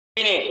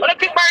Queenie, When I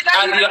think about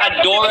as you're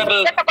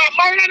adorable.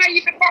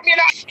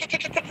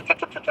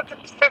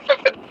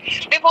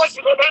 Divorce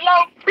you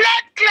alone.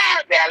 Blood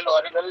clot me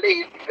alone.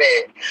 Leave me.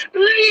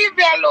 Leave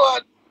me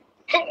alone.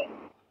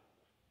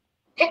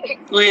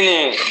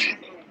 Queenie.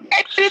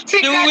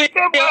 The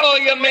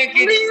way you make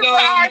it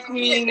sound,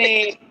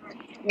 Queenie.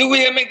 The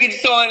way you make it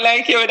sound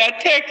like you would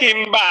take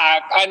him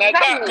back. And I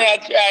thought me I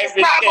try to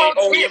say,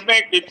 oh, you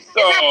make it sound.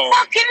 It's not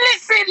fucking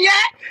listen, yeah?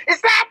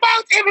 It's not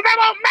about him. It's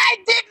about my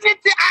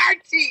dignity,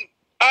 Archie.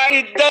 And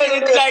it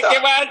doesn't like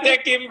you want to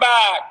take him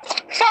back.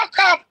 Fuck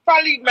off,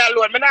 leave me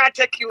alone. I'm not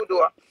take you,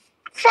 though.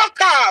 Fuck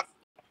off.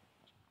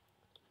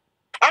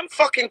 I'm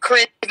fucking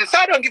crazy, so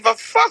I don't give a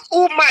fuck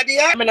who mad,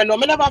 yeah? I know,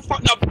 I never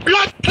fuck no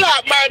blood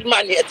clot married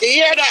man yet. You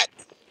hear that?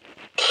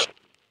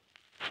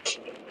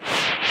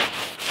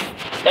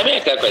 Let me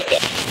ask you a question.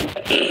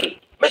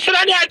 I should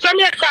have had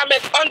Jamaica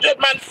make 100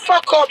 man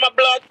fuck out my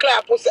blood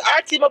clot pussy.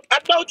 I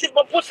doubt if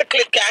my pussy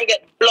clip can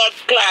get blood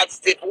clot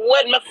stiff.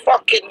 When my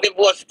fucking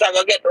divorce I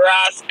go get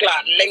ras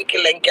clot, linky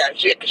and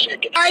shake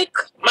it. Like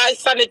my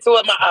sanity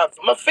what I have.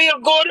 I feel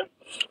good.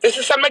 This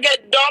is time I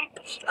get dumped.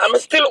 I'm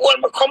still hold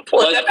my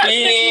composure.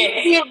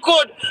 I feel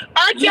good.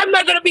 Archie, I'm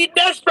not gonna be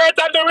desperate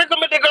and the wriggle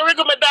me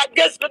that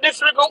gets me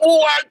this wriggle.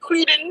 Ooh, I'm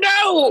Queenie.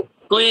 No!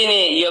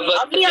 Queenie, your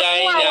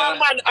vagina.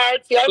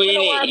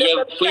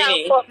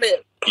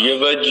 Your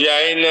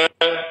vagina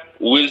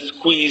will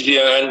squeeze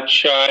you and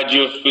charge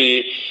you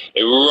for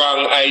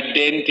wrong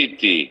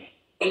identity.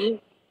 I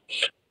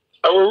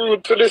will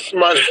rude to this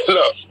man,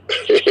 look.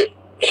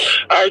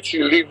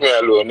 Archie, leave me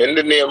alone in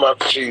the name of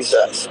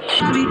Jesus.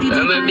 I'm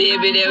a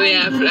baby that way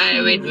I fly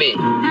with me.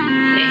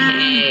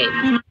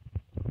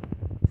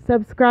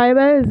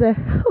 Subscribers,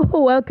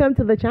 welcome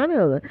to the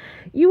channel.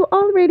 You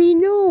already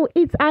know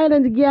it's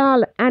Island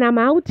Girl, and I'm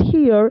out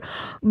here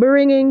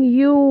bringing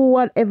you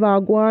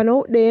whatever going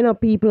out there. You know,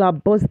 people are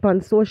buzzed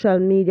on social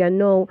media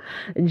now.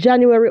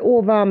 January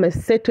over, I'm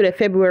set to the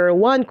February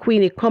 1.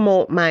 Queenie come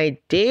out, my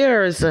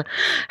dears.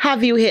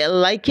 Have you hit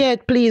like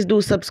yet? Please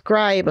do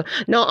subscribe.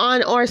 Now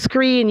on our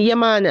screen, yeah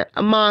man,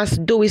 Mass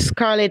Dewey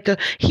Scarlett,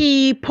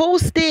 he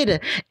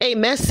posted a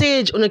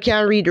message. You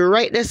can read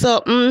right this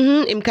up.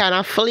 Him kind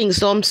of fling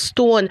some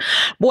stone.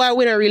 Boy,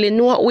 we don't really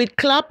know what we'd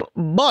clap,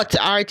 but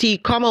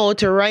RT come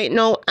out right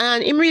now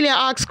and him really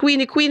asks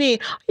Queenie,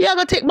 you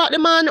gonna take back the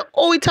man?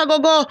 Oh, it a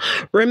go.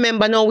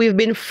 Remember now, we've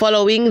been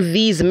following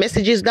these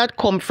messages that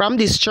come from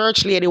this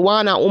church lady,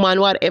 wanna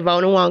woman,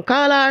 whatever you want to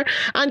call her,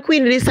 and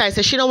Queenie decides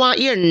that she don't want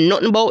to hear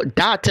nothing about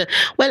that.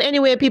 Well,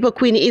 anyway, people,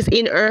 Queenie is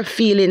in her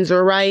feelings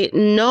right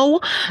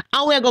now,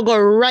 and we're gonna go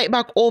right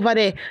back over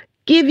there.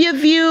 Give your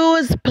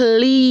views,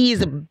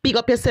 please. Big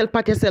up yourself,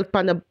 pat yourself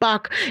on the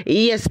back.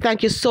 Yes,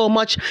 thank you so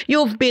much.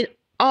 You've been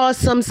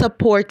awesome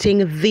supporting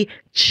the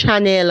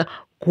channel.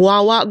 Go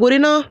on, what good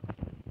enough?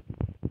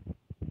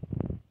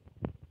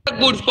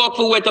 Good fuck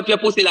for wet up your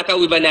pussy like a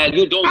river Nile.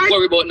 You don't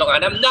worry about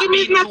nothing. I'm not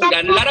being rude,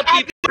 and a lot of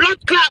people.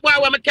 Blood clot where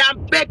I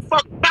can beg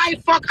fuck, buy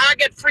fuck, I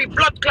get free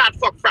blood clot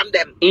fuck from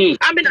them.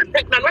 I'm in a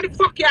pregnant. What the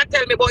fuck you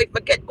tell me, boy, if I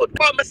get good?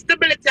 For my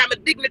stability and my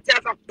dignity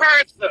as a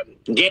person.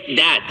 Get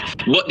that.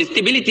 But the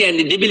stability and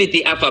the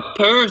debility of a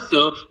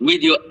person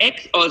with your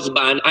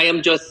ex-husband, I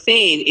am just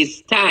saying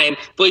it's time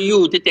for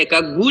you to take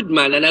a good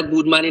man and a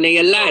good man in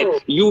your life. Oh.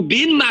 You've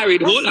been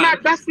married, hold on.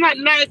 That's not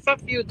nice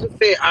of you to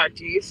say,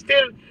 Archie. You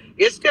still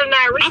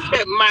not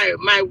respect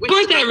my wish. Of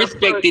course I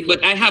respect it,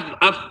 but I have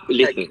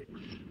listen.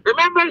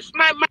 Remember, it's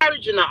my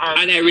marriage, you know.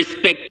 And I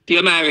respect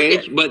your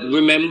marriage, but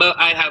remember,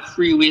 I have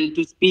free will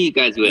to speak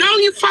as well. No,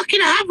 you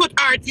fucking have it,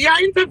 Artie. You're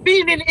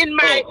intervening in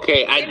my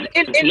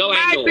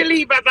my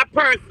belief as a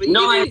person.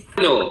 No, I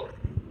know.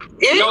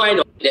 Yeah? No, I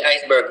know. The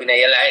iceberg in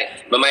your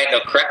life. I might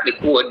not crack the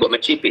code, but I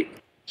chip it.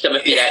 So I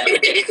feel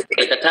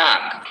like I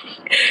talk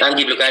and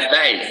give you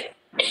advice.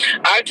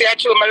 Archie, I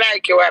told me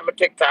like you, I'm a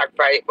TikTok,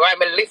 right? But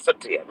I'm a listen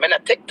to you. I'm a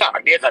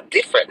TikTok. There's a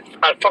difference.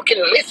 I'll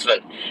fucking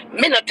listen.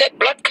 Me not take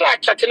blood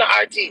clot chat, you know,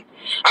 Archie.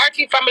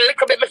 Archie, if I'm a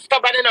little bit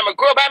stubborn, and I'm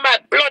grow by my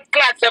blood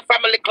clots, if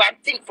I'm a little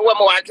think for what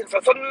I want.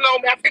 So now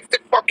me have 50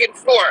 fucking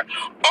 4.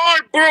 All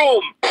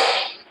broom.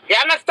 You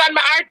understand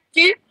me,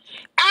 Archie?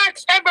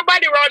 Ask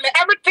everybody around me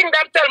everything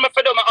them tell me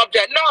for do my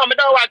object. No, I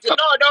don't want to.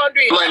 No, don't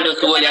do it. Man,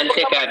 just hold and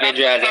take off your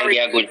dress and be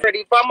a good.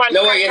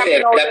 No, what you say?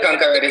 That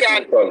conquer the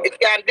symptom. It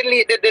can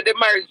delete the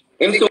marriage.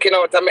 Him thinking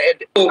out of my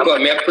head. Who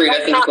come? I pray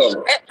that him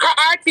come.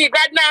 Archie,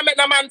 God now make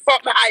no man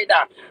fuck me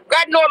either.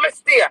 God know me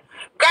stay.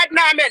 God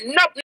now make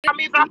nothing. I'm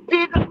a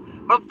pig,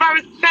 but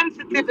very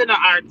sensitive in the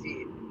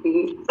Archie.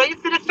 So you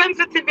see the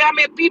sensitivity, I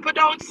mean, people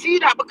don't see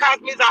that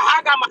because me is a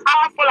hag, I'm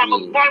awful, I'm a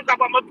vulgar,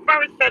 I'm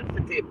very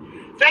sensitive.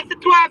 So I see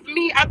towards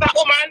me as a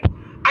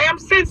woman, I am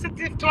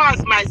sensitive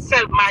towards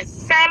myself, my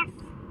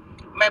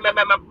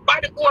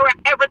body aura,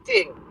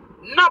 everything.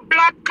 No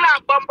blood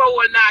clot bumper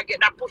will not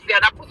get that pussy.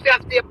 That pussy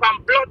has stay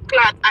from blood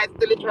clot, I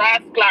still it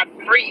ras clot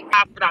free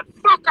after that.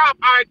 Fuck off,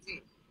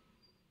 Archie.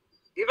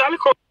 If I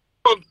look up,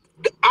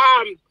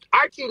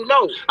 Archie,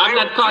 no. I'm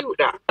not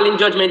calling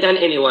judgment on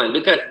anyone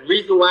because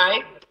reason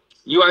why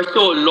you are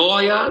so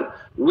loyal,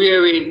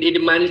 wherein the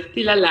man is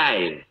still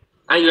alive.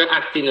 and you're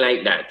acting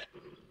like that.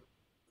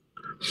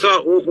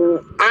 So,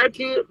 RT,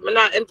 I'm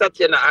not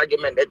entertain the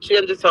argument. They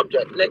change the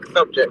subject. Next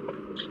subject.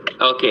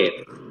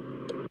 Okay.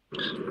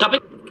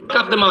 Topic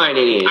of the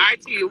morning is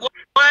RT,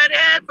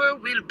 whatever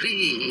will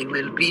be,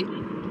 will be.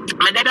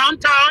 I'm in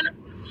downtown.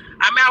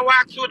 I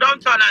walk through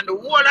downtown and the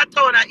whole of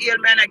town I hear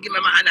me and I give me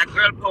my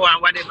girl power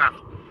and whatever.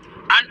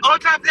 And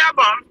out of the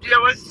above, there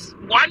was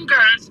one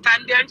girl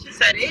standing there and she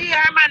said, hey,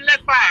 I'm on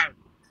left arm.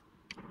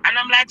 And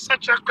I'm like,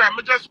 such a crap.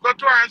 I just go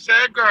to her and say,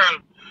 hey,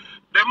 girl,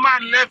 the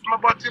man left me,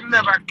 but him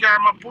never carry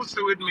my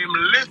pussy with me. Him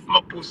left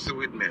my pussy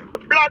with me.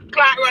 Blood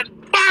clot run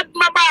bad,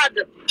 my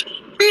bad.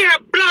 Be a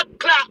blood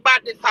clot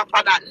bad this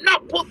after that. No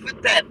pussy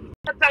dead.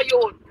 What are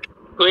you?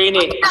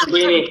 Queenie.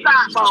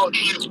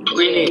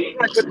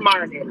 Good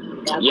morning.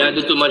 You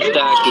do too much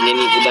talking, you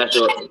need to dash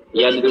out.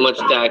 You do too much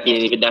talking,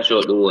 you need to dash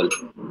out the wall.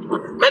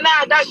 Me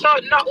nah dash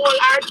out not all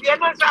RT. You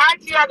know, so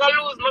RT I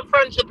gonna lose my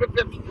friendship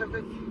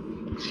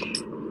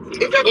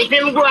if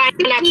him go and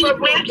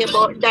talk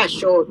about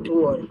dash out to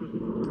all.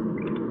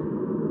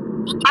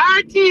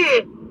 RT,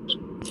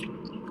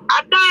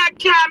 a dog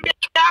can be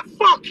a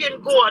fucking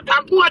goat. A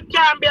goat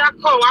can be a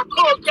cow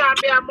can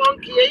be a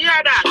monkey. You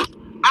hear that?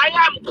 I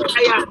am RT.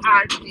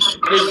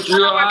 Just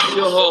draw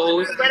your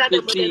house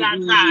to see who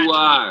you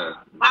are.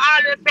 I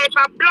always say, if a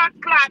blood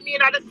clot me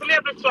that the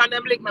slavery one,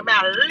 them lick me, I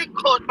lick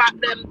out back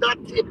them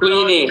dirty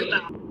Queenie,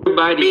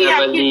 everybody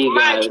have a legal.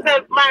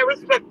 My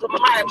respect to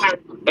my man.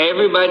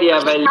 Everybody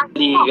have a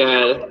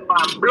legal.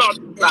 Blood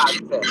clot.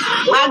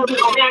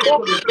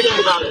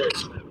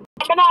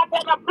 I'm not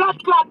saying a blood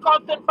clot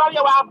comes in from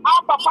you. I have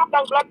half a pop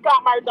of blood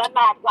clot married and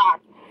not clot.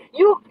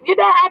 You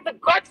don't have the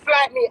guts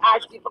like me,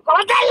 Archie.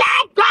 Because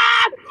I like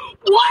God.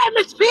 Why am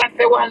I speaking? I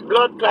say one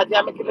blood clot,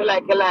 you make it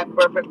like a life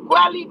perfect.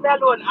 Well, leave me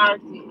alone,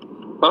 Archie.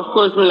 Of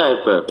course, my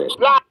life perfect.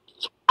 Try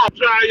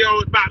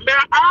out, but may I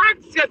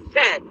ask you,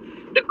 said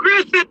the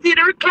great settee,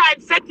 the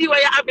reclined settee where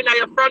you're having in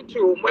your front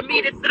room, when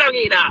me sit down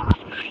in there.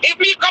 If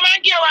me come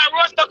and get one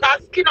roast duck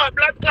and skin out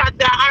blood clot,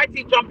 the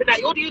Archie jumping at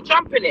you, how do you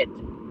jump in it?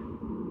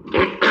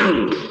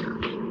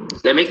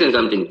 Let me say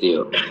something to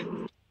you.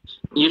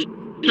 You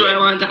sure I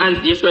want to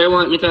answer? You sure I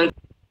want me to answer?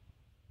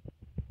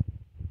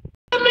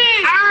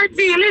 RT,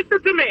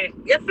 listen to me.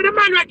 You see the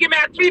man will give me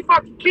a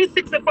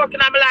 360 fuck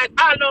and I'm like,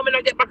 oh no, I'm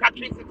not get back a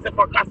 360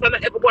 fuck because I know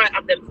every boy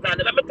have them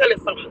standing. Let me tell you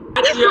something.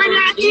 It's when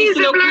you're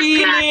easy blood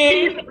clot.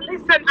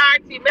 Listen,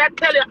 RT, may I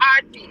tell you,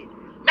 RT.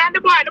 Man,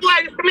 the boy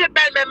used to make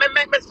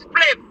me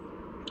split.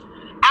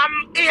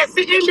 You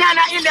see Indian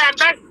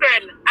best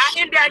friend. An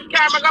Indian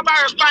car, I go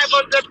borrow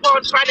 500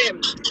 pounds for him.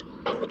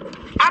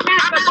 I'm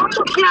at the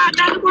bumper clot,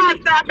 and the boy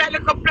start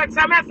making a flex.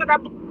 I'm at the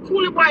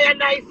cool boy and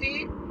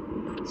nicey.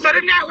 So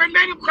the night when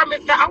men come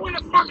and say, I want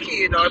to fuck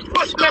you, know.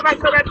 First never said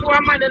that to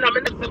a man and I'm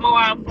next time I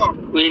want to fuck.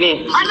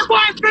 Queenie. And the boy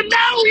said,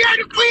 no, you're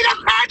the queen, I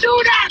can't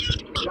do that.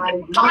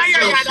 Come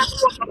here,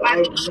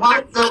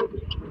 that's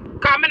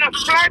come in a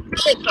flirt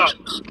position.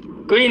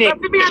 Queenie. So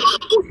to me, I'm going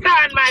to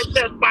push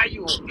myself by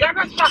you. You're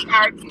going to suck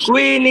RT.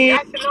 Queenie.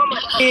 Yes,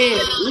 I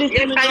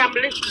am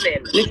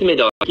listening. Listen to me,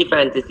 dog. Keep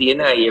fantasy, you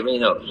know, you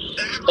know.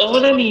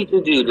 All I need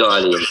to do,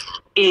 darling,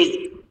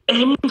 is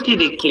empty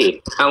the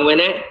clip, and when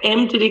I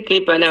empty the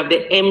clip and have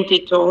the empty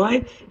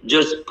toy,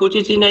 just put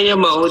it in your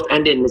mouth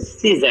and then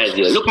scissors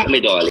you. Look at me,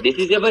 darling. This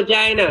is your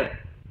vagina.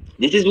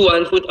 This is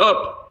 1 foot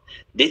up.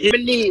 This is my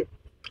knee,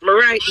 my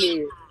right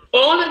knee.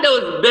 All of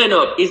those bend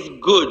up is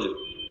good.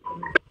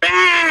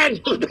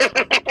 Bend.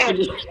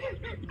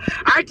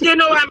 I tell you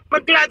know I'm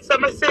glad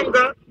I'm a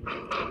single.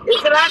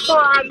 It's like how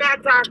I'm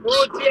not talk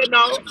road, you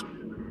know.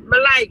 I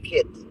like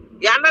it.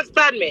 You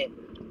understand me?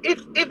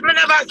 If me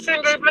never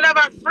single, if me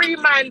never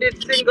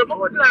free-minded single, I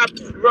would not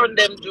run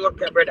them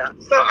joke, brother.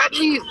 So at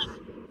least,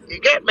 you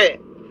get me?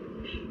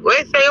 When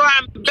you say you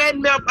want to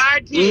bend me up,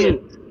 RT?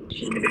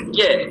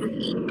 Yeah.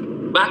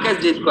 Back as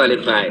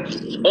disqualified.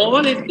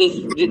 All it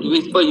is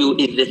for you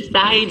is the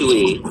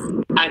sideways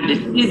and the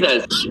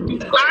scissors.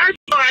 RT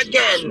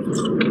again.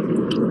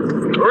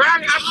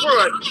 Wrong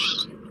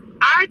approach.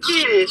 RT,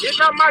 it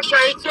don't matter,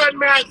 it's when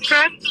me a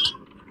strength.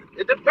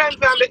 It depends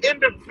on the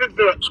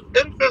individual.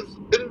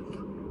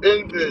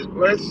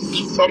 Where's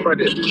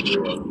somebody?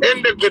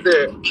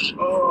 Individual.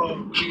 Oh,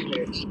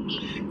 Queenie.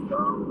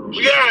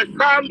 Yeah,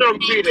 calm down,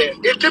 Queenie.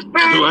 It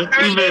depends on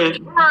the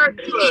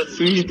person.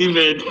 Sweet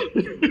event.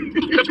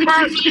 The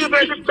person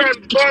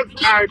depends both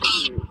RT.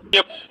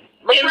 Yep.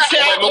 It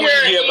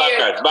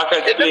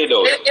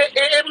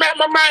made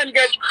my mind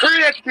get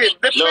creative.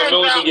 Depends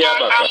on how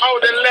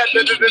they let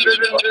the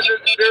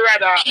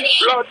rather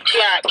blood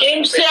clot.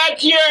 Him said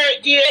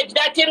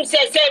that him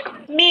said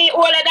me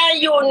older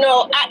than you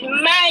know at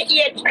my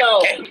age now.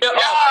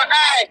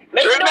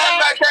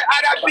 Remember say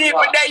other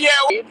people they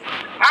hear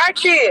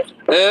RT.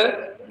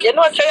 You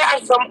know say you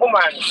have some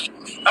woman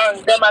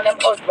and them and them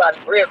husband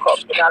break up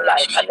in a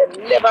life and they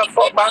never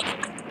fuck back.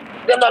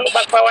 Them not look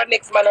back for our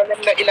next man and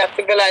them not in a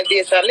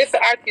civilization. Listen,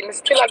 Artie, I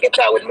still get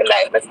out with my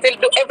life. I still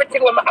do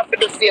everything what I have to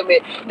do same way.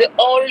 The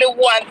only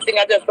one thing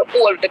I just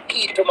hold the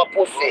key to my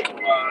pussy.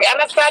 You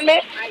understand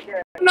me?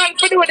 Nothing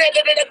to do with the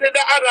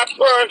other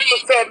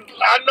person.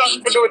 And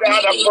nothing to do with the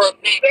other person.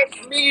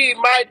 That's me,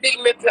 my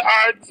dignity,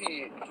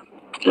 Artie.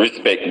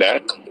 Respect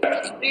that.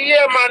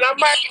 Yeah, man, I'm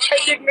my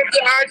dignity,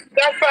 Artie.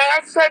 That's why I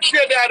said to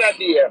you the other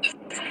day.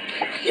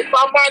 If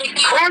a man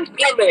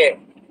conquer me,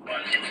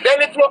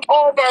 then it will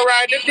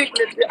override the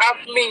dignity of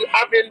me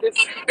having this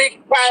big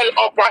pile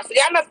of us.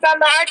 You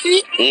understand,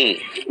 Artie?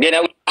 Then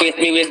I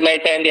waste my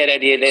time the other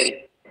day then.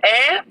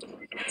 Eh?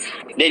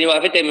 Then you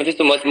have to tell me for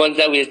so much months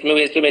I waste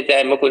my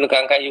time I couldn't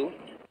conquer you.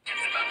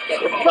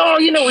 No,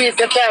 you know waste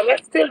your time.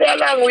 That's still there a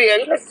long way.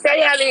 You know,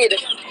 say I need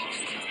it.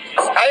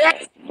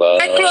 I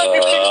close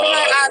this thing to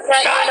my heart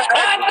right now.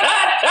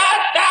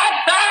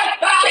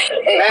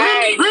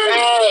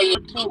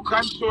 I'm too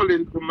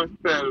controlling to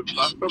myself.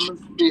 That's what I'm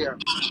saying.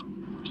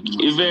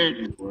 Yvette.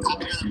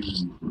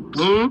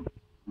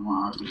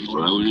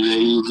 Why would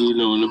you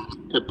do on a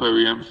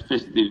peppery and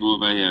festive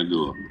over here,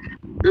 though?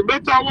 You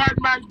better one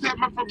man take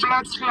me for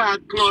blood clot,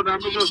 Claude,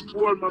 and me just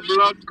hold my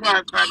blood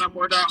clot, and I'm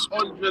more than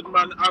 100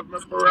 man have me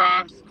for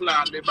ass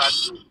clot, they bad.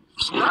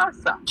 Yes,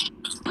 sir.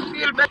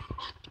 Feel better.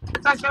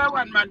 I say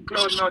one man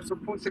clown now to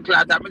pussy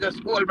clot, and I just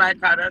hold my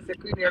card and say,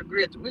 Queenie, you're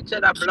great. Which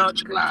other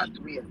blood clot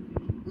way?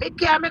 Me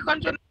can't make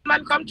 100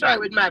 man come try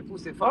with my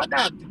pussy for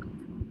that.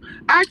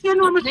 I can't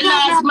know me. The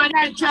last man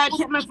I tried to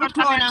take me for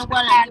clown and go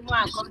like the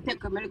man come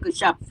take a little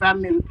shop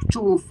from him,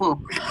 true fuck.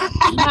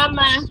 Yeah,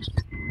 man.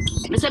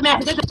 I say, I have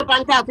to get up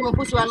and talk to my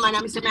pussy one man,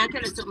 and I say, I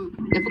tell you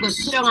something. If you go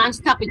sit down and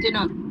stop it, you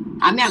know.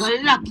 And I go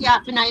lock you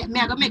up, and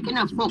I go make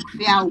enough fuck for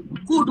you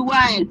good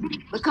while.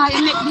 Because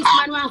you make this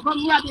man want to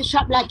come rob the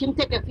shop like him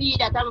take a feed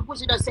that, and my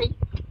pussy just say,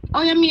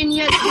 oh, you mean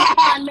yes, you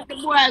can make the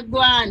boy go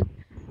on.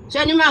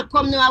 So you man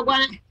come now, I go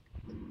on,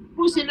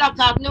 pussy lock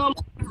up, no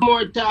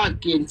more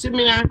talking. See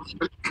me now?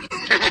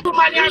 Two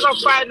man you go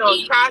find out.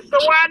 Cause the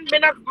one, me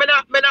not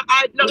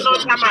hide nothing out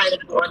of my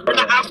phone. Me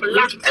not have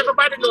lock.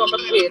 Everybody know my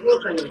face.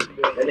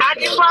 And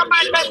if one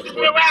man message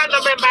me, where I don't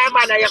remember my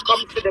man, and you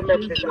come to the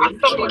message. I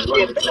saw me face.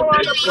 You don't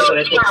want to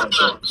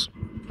blood.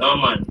 No,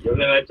 man. You're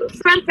going to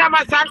Sometimes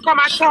I say come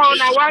at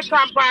town and watch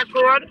from Park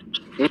Road.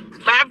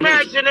 My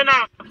virgin, you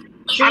know.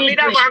 I mean,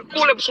 that one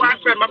cool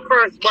boyfriend, my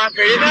first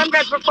boyfriend. You know, I'm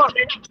best for fuck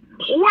me.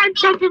 One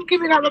time him give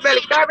me that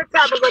belly. Every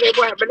time I go there,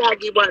 boy, I'm not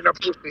give one a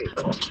pussy.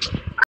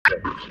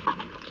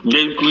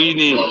 Then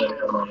Queenie.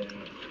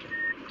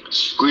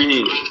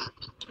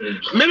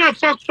 Me not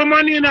fuck some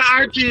money in the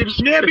RT.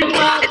 Maybe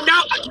no,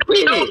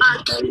 Queenie.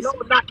 No,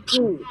 not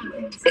you.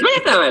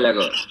 Wait a while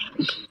ago.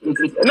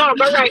 No,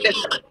 go right there.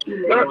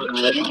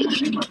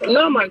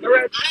 No, man, go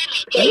right.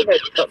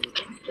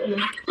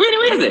 Queenie,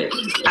 where is it?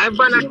 I'm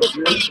gonna put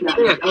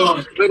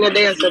when you're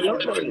there, so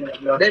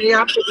no. Then you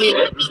have to be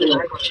there.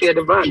 Share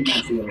the van.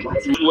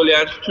 Fully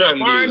and strong.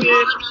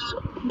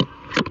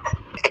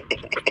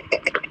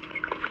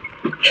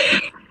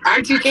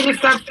 Archie, can you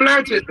stop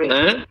flirting with me?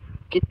 Huh?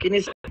 Can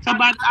you stop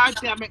about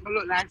Archie? I make me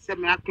look like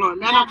me a clown.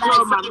 I'm a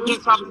clown, man.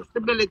 Just have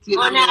stability.